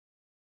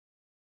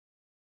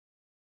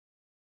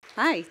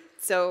Hi.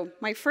 So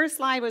my first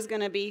slide was going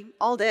to be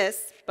all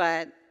this,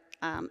 but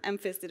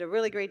Memphis did a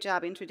really great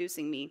job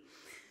introducing me.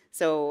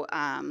 So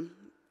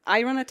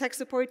I run a tech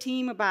support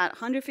team, about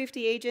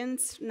 150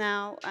 agents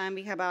now, and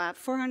we have about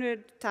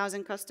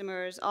 400,000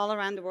 customers all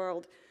around the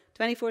world,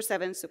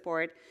 24/7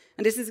 support.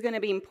 And this is going to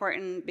be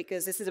important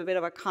because this is a bit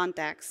of a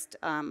context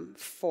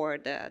for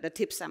the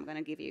tips I'm going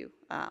to give you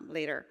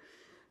later.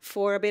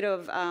 For a bit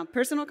of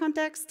personal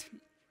context,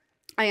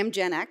 I am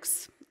Gen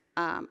X.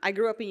 I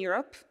grew up in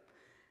Europe.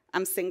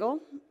 I'm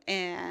single,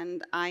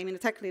 and I'm in a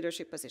tech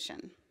leadership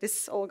position. This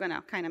is all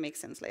gonna kind of make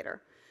sense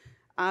later.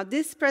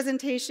 This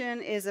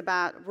presentation is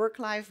about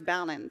work-life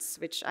balance,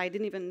 which I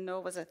didn't even know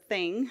was a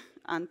thing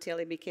until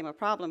it became a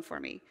problem for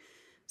me.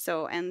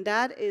 So, and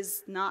that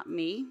is not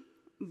me,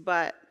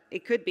 but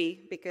it could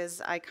be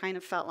because I kind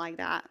of felt like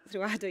that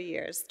throughout the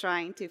years,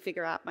 trying to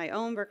figure out my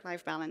own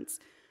work-life balance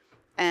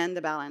and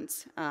the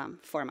balance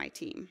for my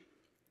team.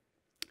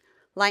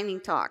 Lightning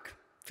talk,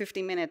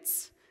 50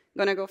 minutes.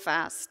 Gonna go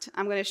fast.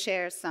 I'm gonna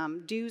share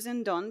some do's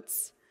and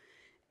don'ts,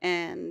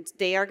 and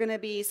they are gonna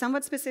be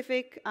somewhat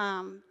specific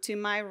to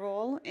my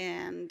role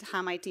and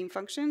how my team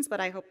functions, but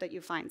I hope that you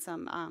find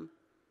some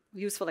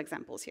useful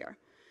examples here.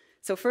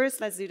 So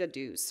first, let's do the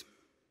do's.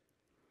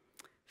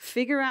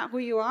 Figure out who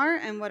you are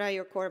and what are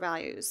your core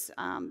values.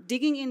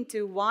 Digging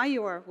into why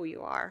you are who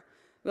you are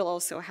will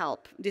also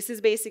help. This is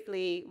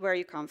basically where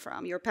you come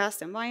from, your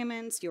past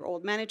environments, your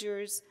old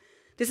managers.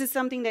 This is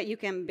something that you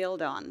can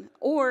build on.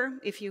 Or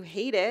if you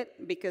hate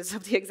it because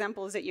of the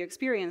examples that you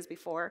experienced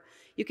before,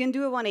 you can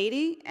do a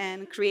 180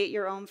 and create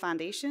your own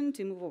foundation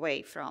to move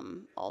away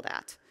from all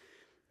that.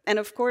 And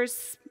of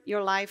course,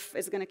 your life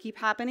is going to keep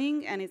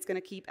happening, and it's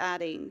going to keep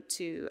adding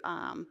to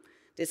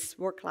this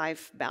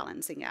work-life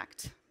balancing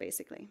act,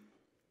 basically.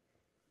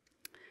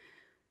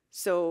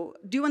 So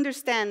do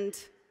understand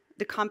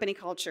the company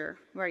culture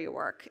where you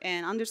work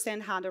and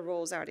understand how the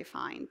roles are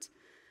defined.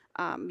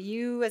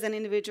 You as an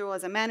individual,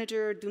 as a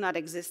manager, do not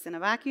exist in a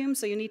vacuum,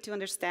 so you need to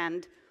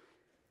understand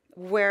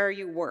where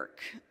you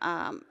work.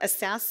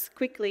 Assess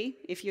quickly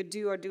if you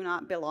do or do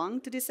not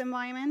belong to this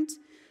environment,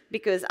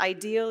 because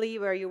ideally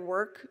where you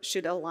work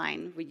should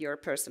align with your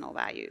personal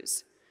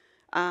values.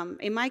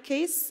 In my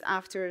case,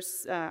 after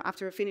I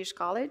finished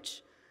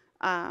college,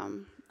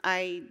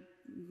 I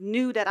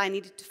knew that I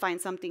needed to find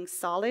something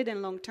solid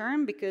and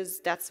long-term because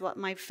that's what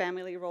my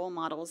family role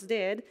models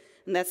did,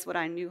 and that's what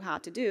I knew how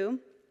to do.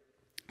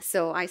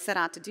 So I set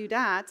out to do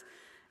that,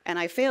 and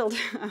I failed.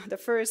 The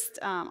first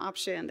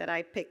option that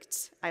I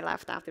picked, I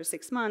left after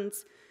 6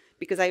 months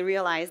because I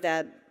realized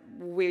that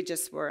we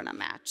just weren't a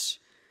match.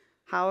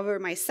 However,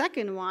 my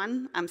second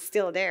one, I'm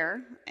still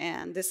there,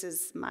 and this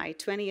is my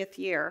 20th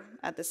year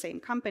at the same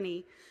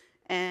company,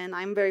 and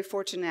I'm very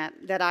fortunate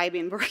that I've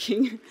been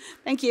working.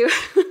 Thank you.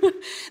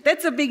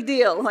 That's a big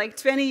deal. Like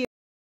 20 years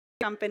in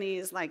the company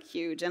is like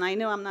huge, and I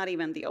know I'm not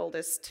even the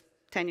oldest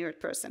tenured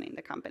person in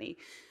the company.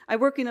 I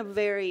work in a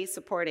very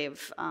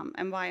supportive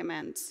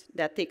environment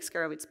that takes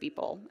care of its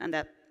people, and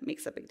that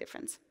makes a big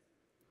difference.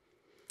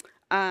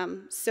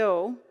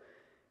 So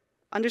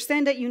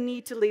understand that you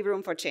need to leave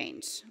room for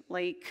change.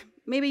 Like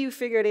maybe you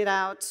figured it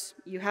out,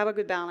 you have a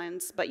good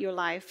balance, but your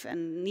life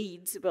and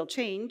needs will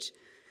change.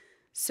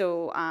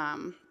 So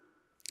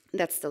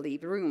that's the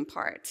leave room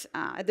part.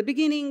 At the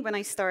beginning, when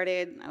I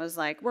started, I was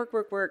like, work,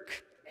 work,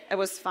 work. It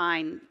was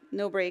fine,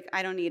 no break,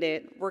 I don't need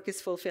it. Work is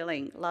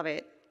fulfilling, love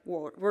it,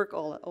 work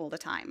all the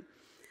time.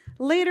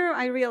 Later,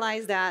 I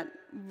realized that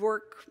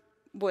work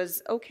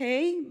was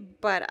okay,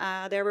 but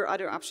there were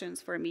other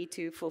options for me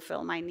to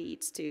fulfill my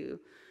needs to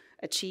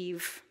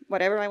achieve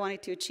whatever I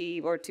wanted to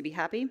achieve or to be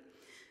happy.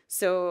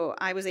 So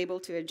I was able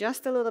to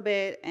adjust a little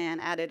bit and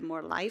added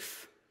more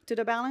life to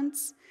the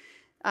balance.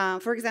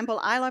 For example,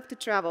 I love to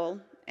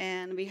travel,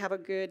 and we have a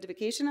good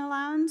vacation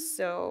allowance,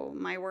 so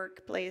my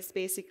workplace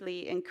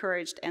basically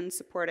encouraged and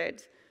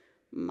supported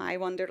my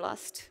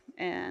wanderlust,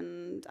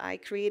 and I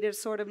created a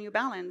sort of new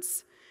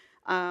balance,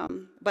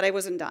 but I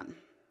wasn't done.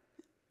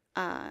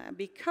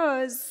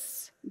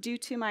 Because due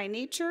to my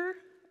nature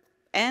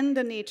and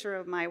the nature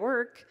of my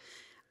work,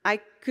 I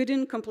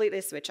couldn't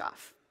completely switch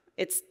off.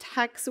 It's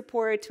tech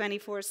support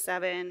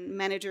 24/7,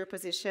 manager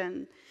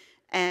position,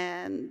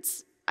 and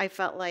I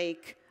felt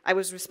like I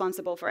was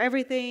responsible for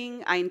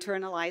everything. I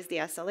internalized the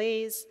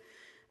SLAs,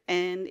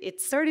 and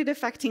it started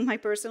affecting my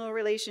personal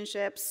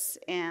relationships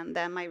and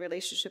then my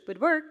relationship with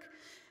work,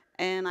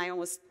 and I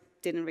almost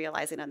didn't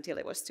realize it until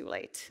it was too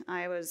late.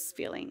 I was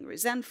feeling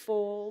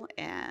resentful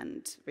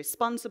and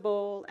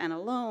responsible and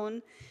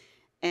alone,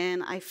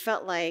 and I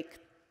felt like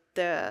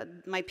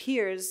my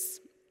peers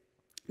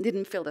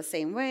didn't feel the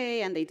same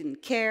way and they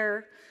didn't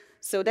care.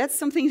 So that's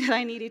something that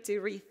I needed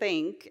to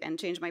rethink and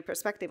change my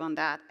perspective on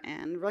that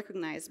and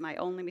recognize my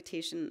own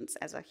limitations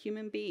as a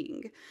human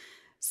being.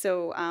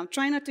 So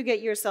try not to get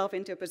yourself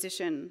into a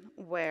position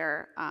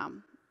where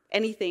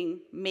anything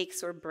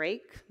makes or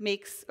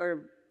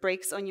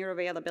breaks on your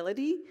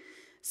availability.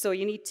 So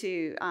you need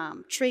to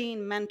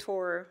train,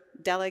 mentor,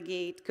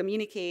 delegate,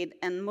 communicate,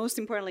 and most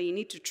importantly, you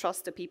need to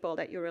trust the people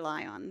that you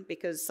rely on,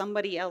 because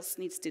somebody else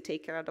needs to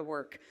take care of the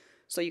work.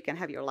 so you can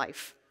have your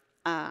life.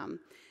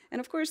 And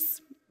of course,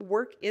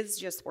 work is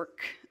just work,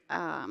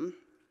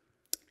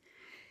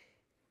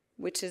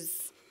 which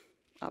is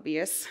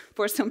obvious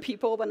for some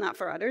people, but not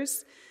for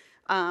others.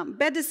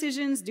 Bad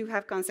decisions do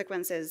have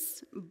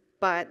consequences,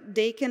 but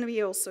they can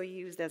be also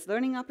used as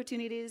learning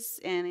opportunities,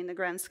 and in the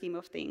grand scheme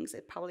of things,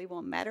 it probably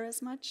won't matter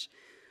as much.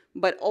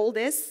 But all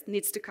this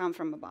needs to come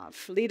from above.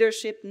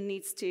 Leadership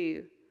needs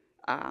to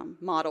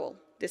model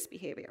this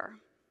behavior.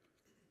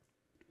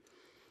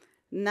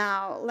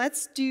 Now,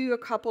 let's do a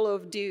couple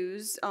of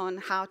do's on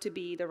how to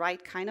be the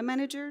right kind of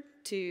manager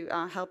to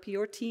help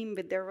your team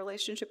with their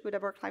relationship with a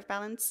work-life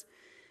balance.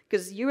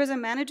 Because you as a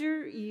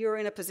manager, you're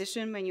in a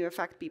position when you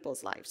affect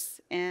people's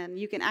lives, and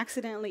you can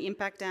accidentally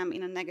impact them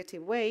in a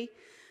negative way.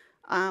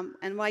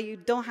 And while you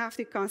don't have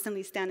to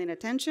constantly stand in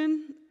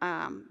attention,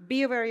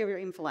 be aware of your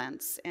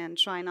influence and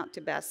try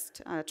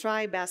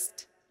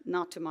best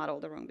not to model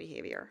the wrong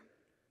behavior.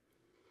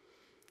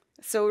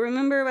 So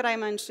remember what I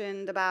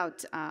mentioned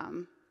about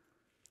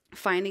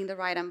finding the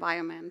right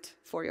environment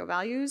for your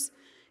values.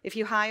 If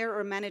you hire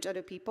or manage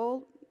other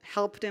people,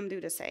 help them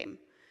do the same.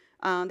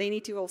 They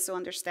need to also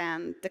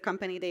understand the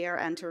company they are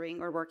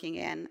entering or working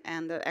in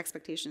and the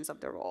expectations of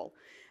the role.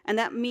 And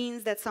that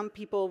means that some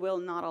people will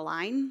not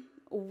align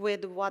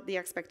with what the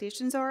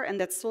expectations are, and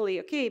that's totally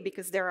okay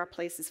because there are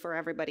places for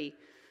everybody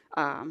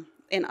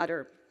in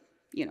other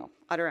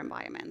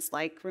environments.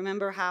 Like,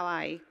 remember how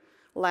I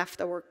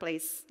left a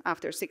workplace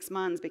after 6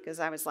 months because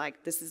I was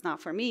like, this is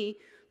not for me,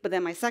 but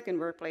then my second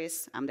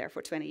workplace, I'm there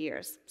for 20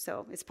 years.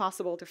 So it's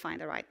possible to find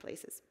the right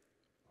places.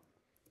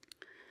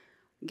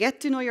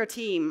 Get to know your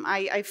team.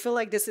 I feel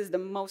like this is the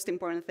most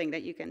important thing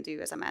that you can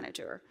do as a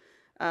manager.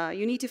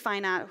 You need to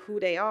find out who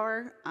they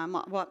are,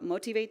 what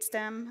motivates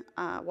them,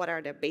 what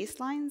are their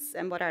baselines,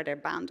 and what are their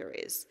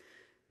boundaries.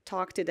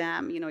 Talk to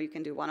them. You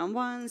can do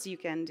one-on-ones, you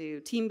can do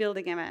team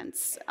building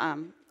events.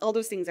 All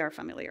those things are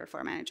familiar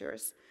for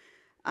managers.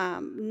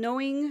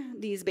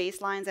 Knowing these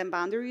baselines and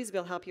boundaries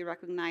will help you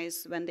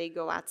recognize when they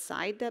go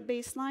outside that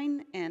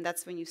baseline, and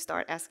that's when you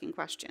start asking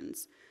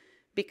questions.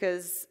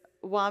 Because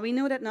while we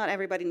know that not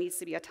everybody needs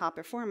to be a top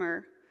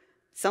performer,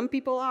 some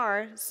people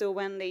are, so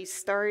when they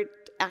start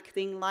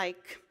acting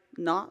like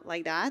not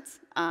like that,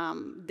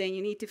 then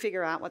you need to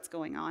figure out what's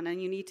going on,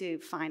 and you need to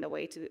find a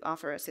way to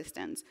offer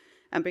assistance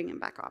and bring them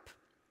back up.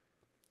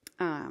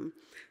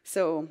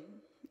 So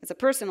as a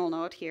personal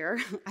note here,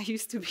 I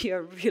used to be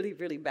a really,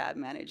 really bad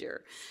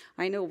manager.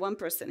 I know one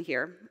person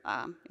here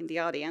in the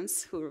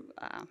audience who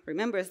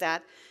remembers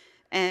that,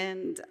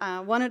 and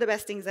one of the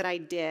best things that I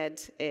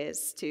did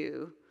is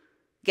to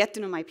get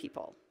to know my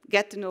people,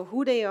 get to know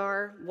who they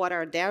are, what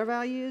are their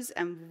values,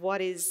 and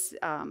what is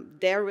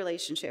their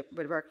relationship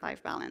with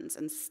work-life balance,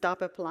 and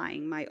stop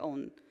applying my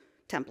own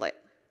template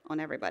on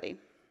everybody.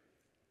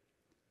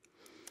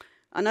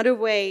 Another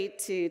way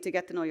to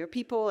get to know your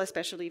people,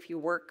 especially if you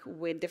work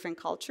with different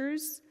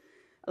cultures,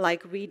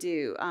 like we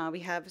do, we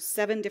have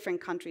 7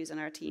 different countries in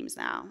our teams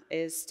now,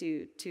 is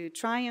to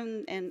try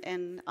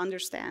and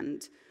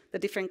understand the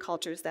different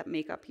cultures that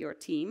make up your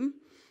team,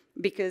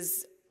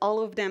 because all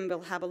of them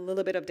will have a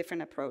little bit of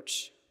different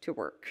approach to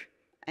work.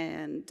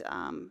 And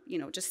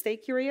just stay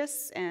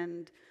curious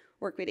and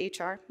work with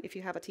HR if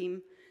you have a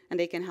team, and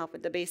they can help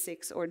with the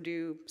basics or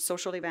do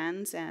social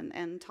events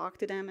and talk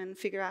to them and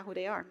figure out who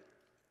they are.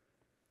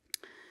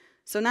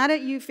 So now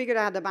that you've figured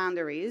out the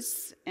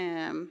boundaries,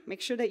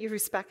 make sure that you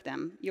respect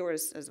them,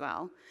 yours as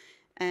well.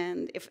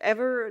 And if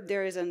ever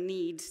there is a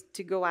need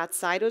to go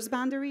outside those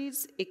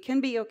boundaries, it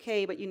can be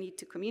okay, but you need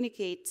to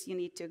communicate, you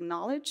need to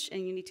acknowledge,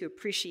 and you need to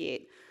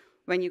appreciate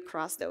when you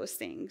cross those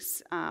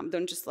things.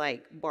 Don't just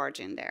barge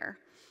in there.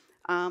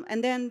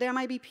 And then there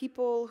might be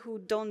people who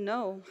don't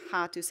know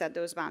how to set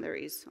those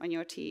boundaries on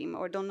your team,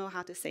 or don't know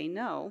how to say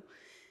no.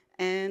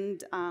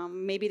 And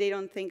maybe they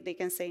don't think they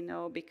can say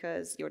no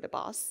because you're the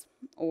boss,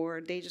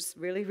 or they just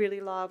really,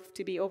 really love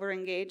to be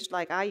overengaged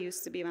like I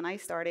used to be when I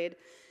started.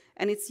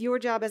 And it's your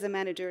job as a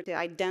manager to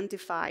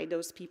identify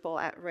those people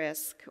at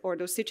risk or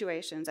those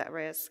situations at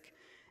risk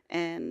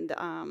and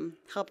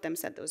help them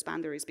set those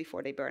boundaries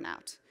before they burn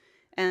out.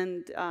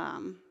 And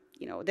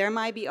there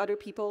might be other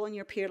people on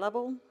your peer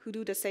level who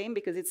do the same,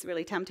 because it's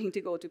really tempting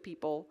to go to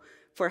people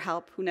for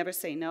help who never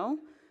say no.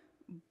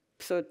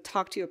 So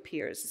talk to your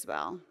peers as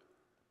well.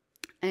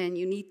 And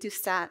you need to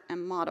set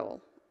and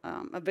model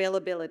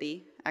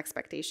availability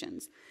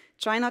expectations.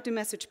 Try not to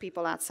message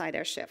people outside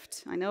their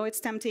shift. I know it's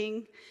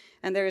tempting,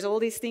 and there's all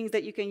these things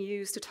that you can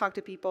use to talk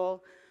to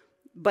people,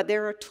 but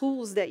there are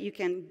tools that you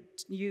can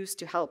use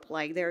to help.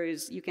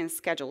 You can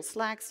schedule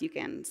Slacks, you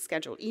can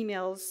schedule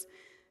emails,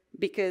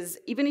 because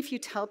even if you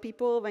tell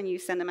people when you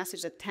send a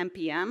message at 10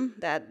 p.m.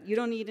 that you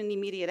don't need an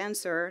immediate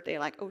answer, they're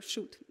like, oh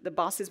shoot, the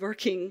boss is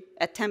working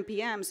at 10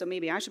 p.m., so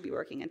maybe I should be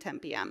working at 10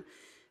 p.m.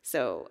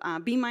 So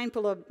be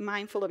mindful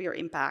of your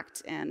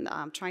impact, and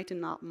try to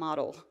not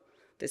model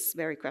this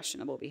very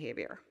questionable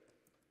behavior.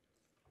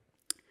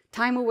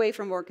 Time away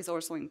from work is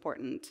also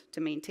important to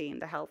maintain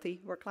the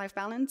healthy work-life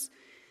balance.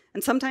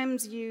 And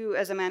sometimes you,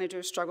 as a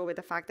manager, struggle with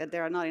the fact that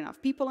there are not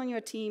enough people on your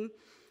team.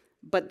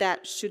 but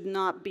that should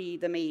not be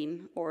the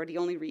main or the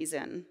only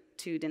reason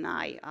to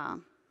deny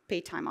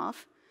paid time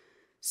off.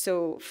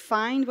 So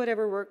find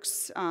whatever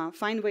works,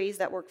 find ways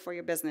that work for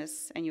your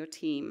business and your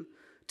team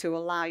to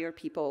allow your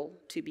people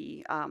to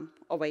be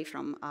away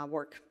from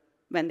work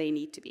when they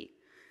need to be.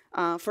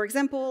 For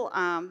example,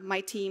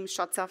 my team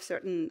shuts off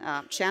certain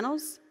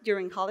channels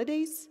during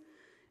holidays,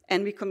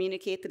 and we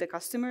communicate to the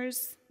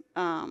customers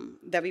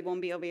that we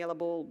won't be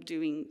available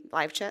doing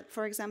live chat,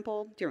 for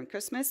example, during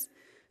Christmas.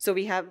 So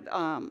we have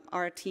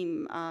our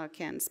team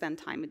can spend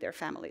time with their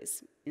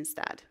families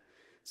instead.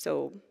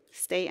 So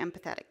stay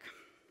empathetic.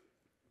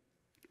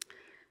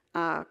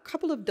 A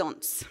couple of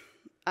don'ts.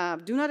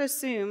 Do not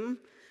assume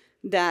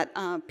that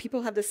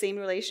people have the same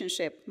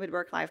relationship with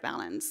work-life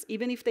balance,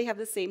 even if they have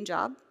the same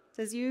job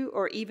as you,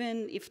 or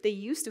even if they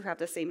used to have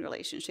the same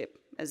relationship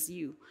as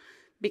you.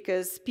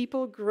 Because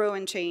people grow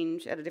and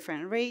change at a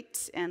different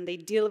rate, and they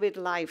deal with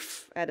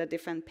life at a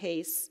different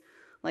pace.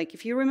 Like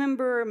if you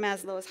remember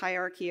Maslow's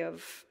hierarchy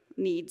of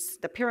needs,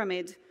 the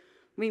pyramid,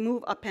 we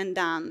move up and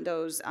down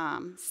those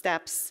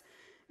steps,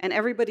 and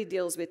everybody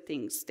deals with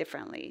things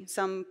differently.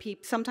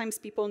 Sometimes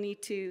people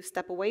need to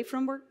step away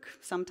from work.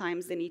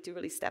 Sometimes they need to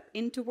really step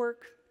into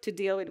work to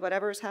deal with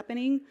whatever is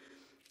happening,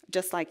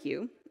 just like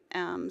you.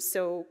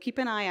 So keep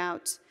an eye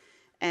out.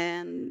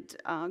 And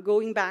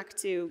going back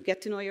to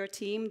get to know your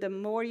team, the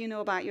more you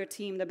know about your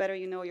team, the better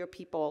you know your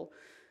people,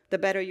 the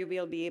better you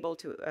will be able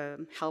to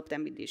help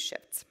them with these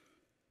shifts.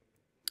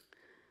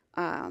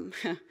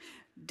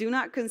 Do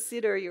not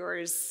consider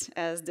yours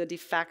as the de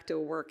facto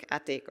work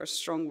ethic or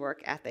strong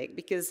work ethic,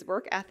 because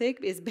work ethic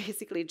is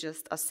basically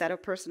just a set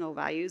of personal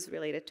values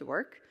related to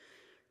work.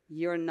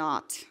 You're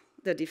not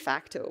the de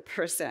facto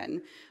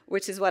person,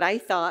 which is what I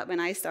thought when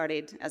I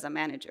started as a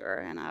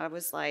manager. And I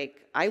was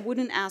like, I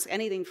wouldn't ask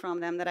anything from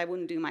them that I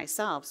wouldn't do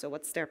myself, so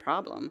what's their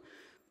problem?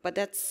 But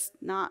that's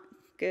not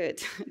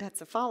good.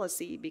 That's a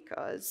fallacy,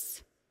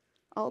 because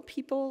all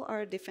people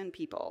are different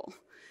people.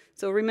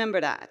 So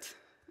remember that.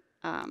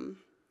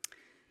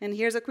 And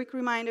here's a quick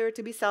reminder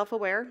to be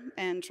self-aware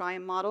and try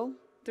and model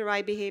the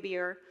right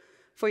behavior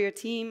for your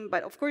team.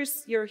 But of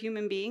course, you're a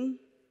human being,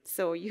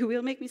 so you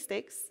will make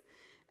mistakes.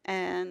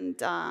 And,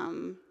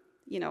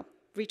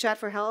 reach out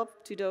for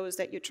help to those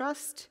that you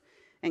trust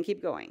and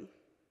keep going.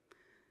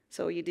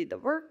 So you did the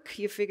work,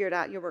 you figured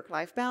out your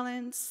work-life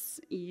balance,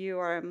 you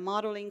are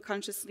modeling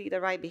consciously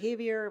the right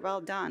behavior,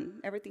 well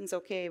done. Everything's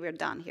okay, we're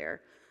done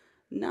here.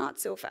 Not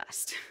so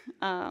fast.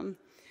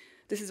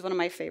 This is one of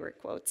my favorite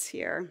quotes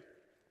here.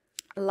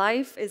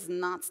 Life is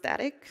not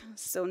static,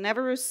 so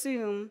never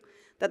assume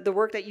that the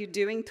work that you're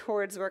doing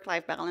towards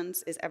work-life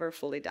balance is ever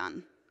fully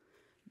done,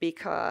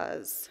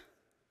 because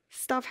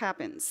stuff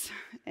happens.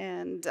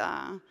 And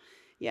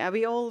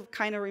we all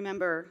kind of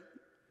remember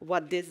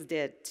what this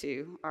did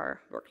to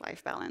our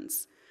work-life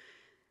balance.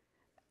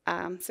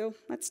 So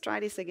let's try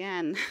this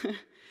again.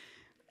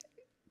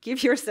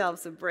 Give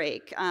yourselves a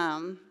break.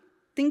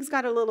 Things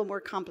got a little more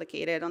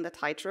complicated on the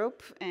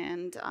tightrope,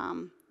 and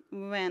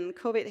when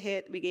COVID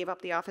hit, we gave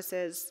up the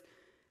offices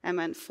and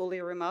went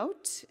fully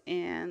remote.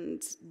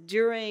 And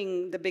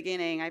during the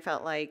beginning, I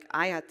felt like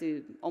I had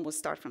to almost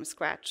start from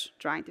scratch,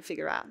 trying to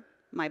figure out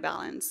my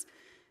balance.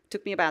 It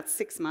took me about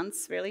 6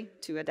 months, really,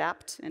 to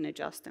adapt and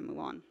adjust and move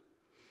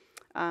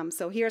on.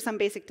 So here are some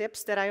basic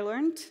tips that I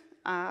learned.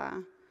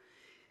 I'm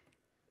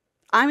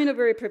in a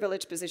very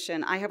privileged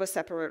position. I have a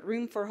separate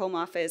room for home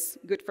office,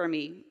 good for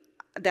me.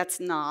 That's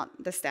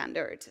not the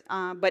standard.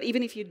 But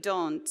even if you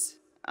don't,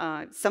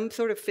 some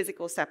sort of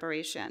physical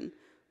separation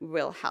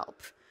will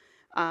help.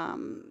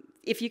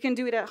 If you can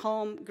do it at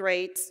home,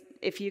 great.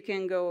 If you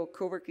can go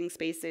co-working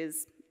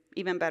spaces,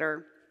 even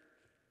better.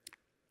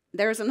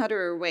 There's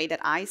another way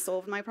that I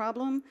solved my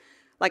problem.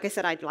 Like I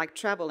said, I like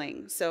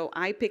traveling, so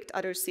I picked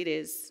other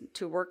cities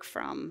to work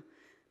from,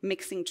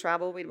 mixing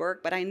travel with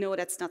work, but I know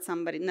that's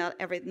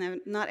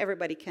not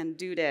everybody can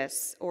do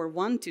this or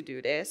want to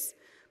do this,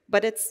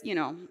 but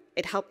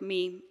it helped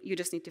me. You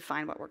just need to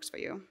find what works for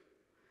you.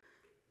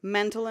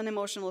 Mental and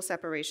emotional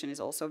separation is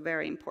also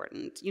very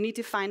important. You need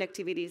to find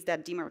activities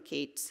that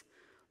demarcate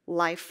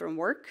life from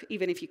work,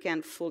 even if you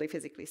can't fully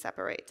physically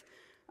separate.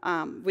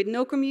 With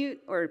no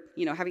commute or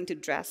having to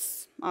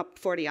dress up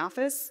for the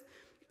office,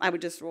 I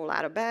would just roll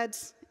out of bed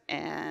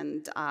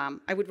and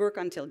I would work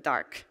until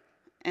dark.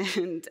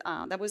 And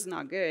that was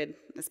not good,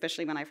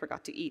 especially when I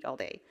forgot to eat all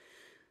day.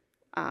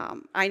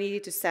 I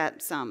needed to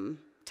set some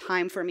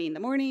time for me in the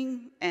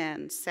morning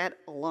and set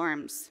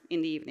alarms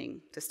in the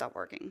evening to stop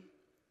working.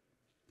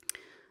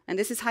 And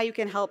this is how you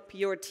can help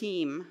your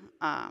team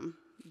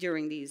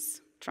during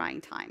these trying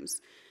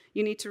times.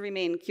 You need to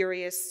remain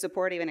curious,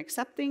 supportive, and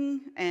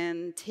accepting,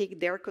 and take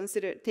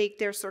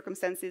their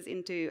circumstances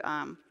into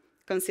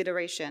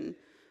consideration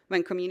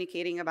when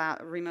communicating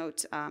about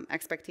remote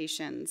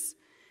expectations.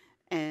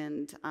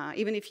 And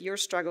even if you're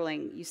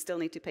struggling, you still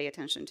need to pay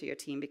attention to your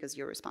team because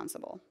you're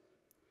responsible.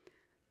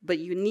 But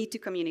you need to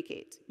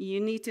communicate. You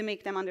need to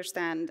make them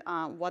understand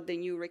what the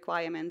new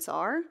requirements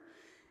are,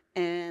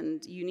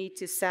 and you need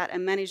to set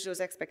and manage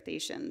those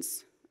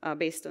expectations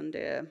based on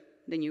the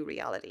new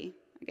reality.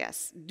 I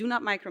guess. Do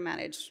not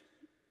micromanage.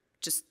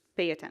 Just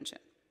pay attention.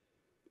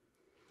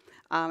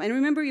 And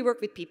remember, you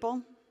work with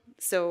people.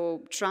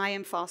 So try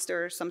and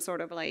foster some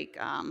sort of like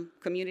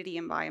community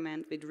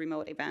environment with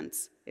remote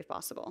events, if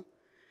possible.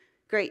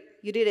 Great,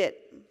 you did it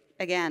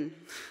again.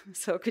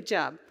 So good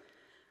job.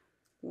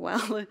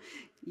 Well,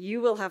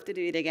 you will have to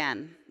do it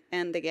again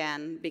and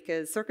again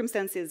because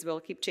circumstances will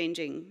keep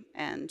changing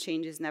and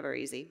change is never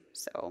easy.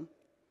 So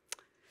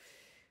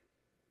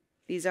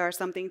these are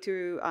something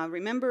to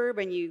remember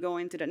when you go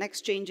into the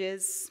next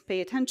changes.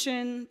 Pay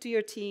attention to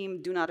your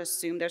team. Do not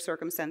assume their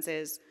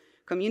circumstances.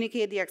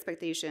 Communicate the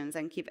expectations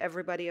and keep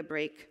everybody a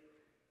break,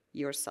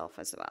 yourself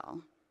as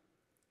well.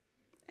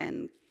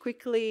 And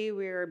quickly,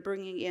 we're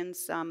bringing in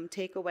some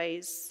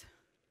takeaways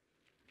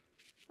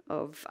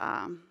of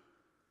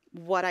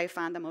what I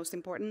found the most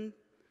important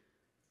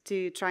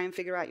to try and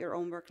figure out your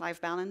own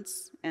work-life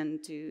balance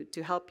and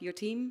to help your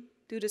team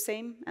do the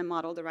same and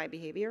model the right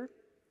behavior.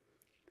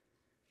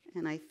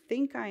 And I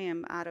think I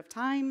am out of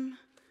time.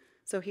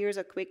 So here's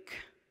a quick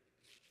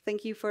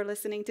thank you for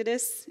listening to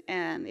this.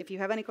 And if you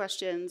have any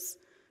questions,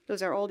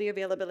 those are all the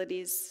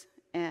availabilities.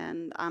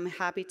 And I'm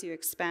happy to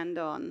expand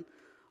on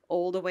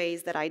all the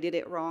ways that I did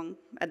it wrong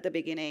at the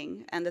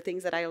beginning and the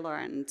things that I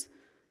learned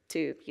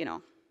to,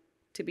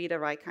 to be the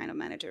right kind of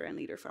manager and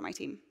leader for my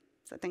team.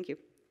 So thank you.